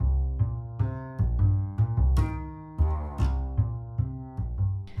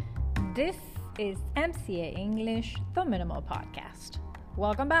This is MCA English, the Minimal Podcast.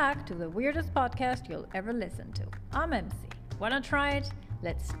 Welcome back to the weirdest podcast you'll ever listen to. I'm MC. Wanna try it?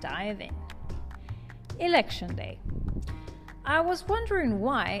 Let's dive in. Election Day. I was wondering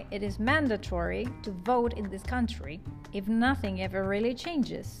why it is mandatory to vote in this country if nothing ever really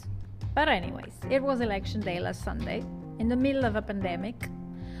changes. But anyways, it was election day last Sunday, in the middle of a pandemic,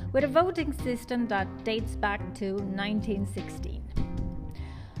 with a voting system that dates back to 1916.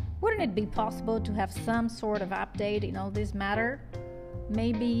 Wouldn't it be possible to have some sort of update in all this matter?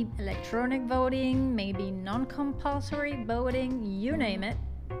 Maybe electronic voting, maybe non-compulsory voting, you name it.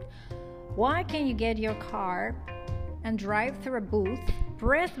 Why can't you get your car and drive through a booth,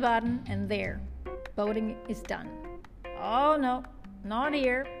 press button, and there, voting is done? Oh no, not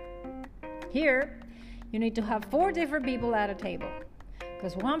here. Here, you need to have 4 different people at a table,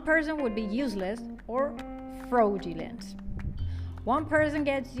 because one person would be useless or fraudulent. One person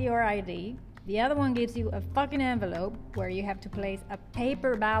gets your ID, the other one gives you a fucking envelope where you have to place a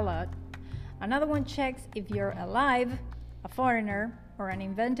paper ballot. Another one checks if you're alive, a foreigner, or an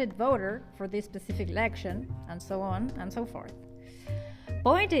invented voter for this specific election, and so on and so forth.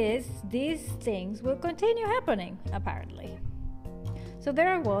 Point is, these things will continue happening, apparently. So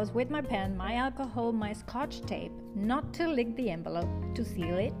there I was with my pen, my alcohol, my scotch tape, not to lick the envelope, to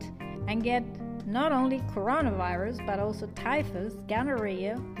seal it, and get not only coronavirus, but also typhus,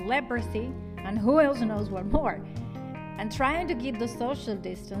 gonorrhea, leprosy, and who else knows what more, and trying to keep the social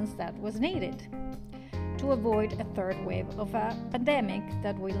distance that was needed to avoid a third wave of a pandemic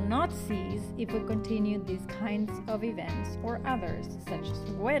that will not cease if we continue these kinds of events or others, such as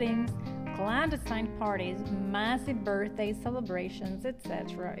weddings, clandestine parties, massive birthday celebrations,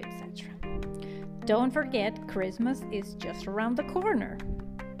 etc., etc. Don't forget, Christmas is just around the corner.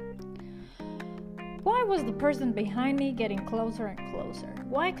 Why was the person behind me getting closer and closer?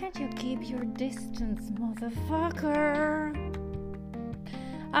 Why can't you keep your distance, motherfucker?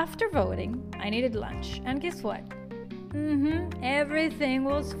 After voting, I needed lunch, and guess what? Everything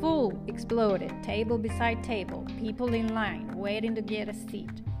was full, exploded, table beside table, people in line, waiting to get a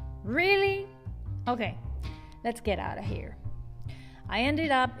seat. Really? Okay, let's get out of here. I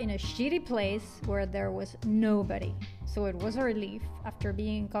ended up in a shitty place where there was nobody, so it was a relief after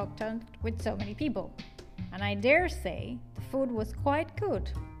being in contact with so many people. And I dare say the food was quite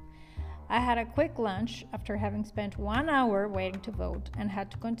good. I had a quick lunch after having spent 1 hour waiting to vote and had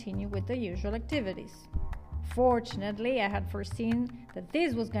to continue with the usual activities. Fortunately, I had foreseen that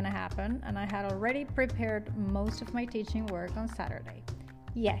this was going to happen, and I had already prepared most of my teaching work on Saturday.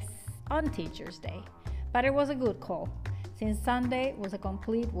 Yes, on Teacher's Day. But it was a good call, since Sunday was a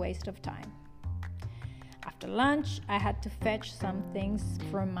complete waste of time. After lunch, I had to fetch some things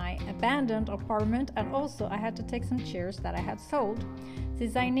from my abandoned apartment, and also I had to take some chairs that I had sold,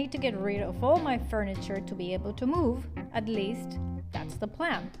 since I need to get rid of all my furniture to be able to move. At least, that's the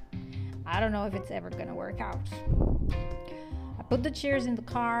plan. I don't know if it's ever gonna work out. I put the chairs in the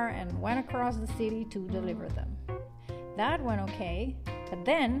car and went across the city to deliver them. That went okay, but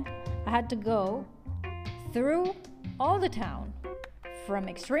then I had to go through all the town, from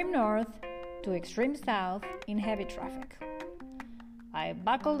extreme north to extreme south in heavy traffic. I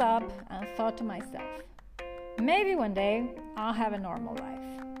buckled up and thought to myself, maybe one day I'll have a normal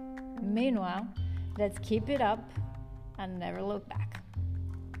life. Meanwhile, let's keep it up and never look back.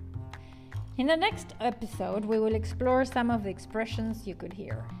 In the next episode, we will explore some of the expressions you could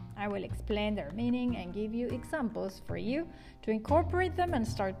hear. I will explain their meaning and give you examples for you to incorporate them and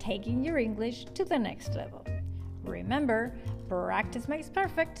start taking your English to the next level. Remember, practice makes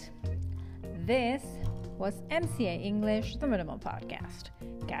perfect. This was MCA English, the Minimal Podcast.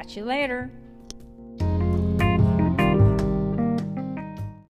 Catch you later.